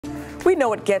We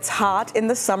know it gets hot in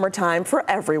the summertime for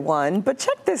everyone, but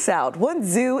check this out. One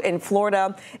zoo in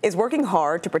Florida is working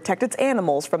hard to protect its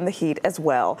animals from the heat as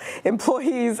well.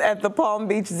 Employees at the Palm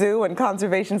Beach Zoo and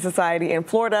Conservation Society in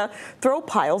Florida throw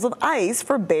piles of ice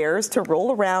for bears to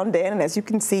roll around in, and as you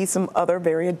can see, some other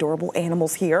very adorable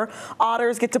animals here.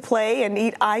 Otters get to play and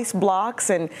eat ice blocks,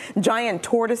 and giant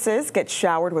tortoises get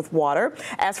showered with water.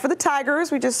 As for the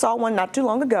tigers, we just saw one not too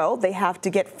long ago. They have to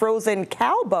get frozen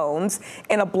cow bones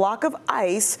in a block of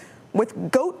ice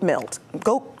with goat milk.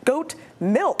 Goat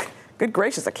milk. Good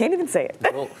gracious, I can't even say it.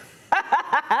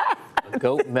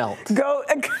 Goat milk. Goat.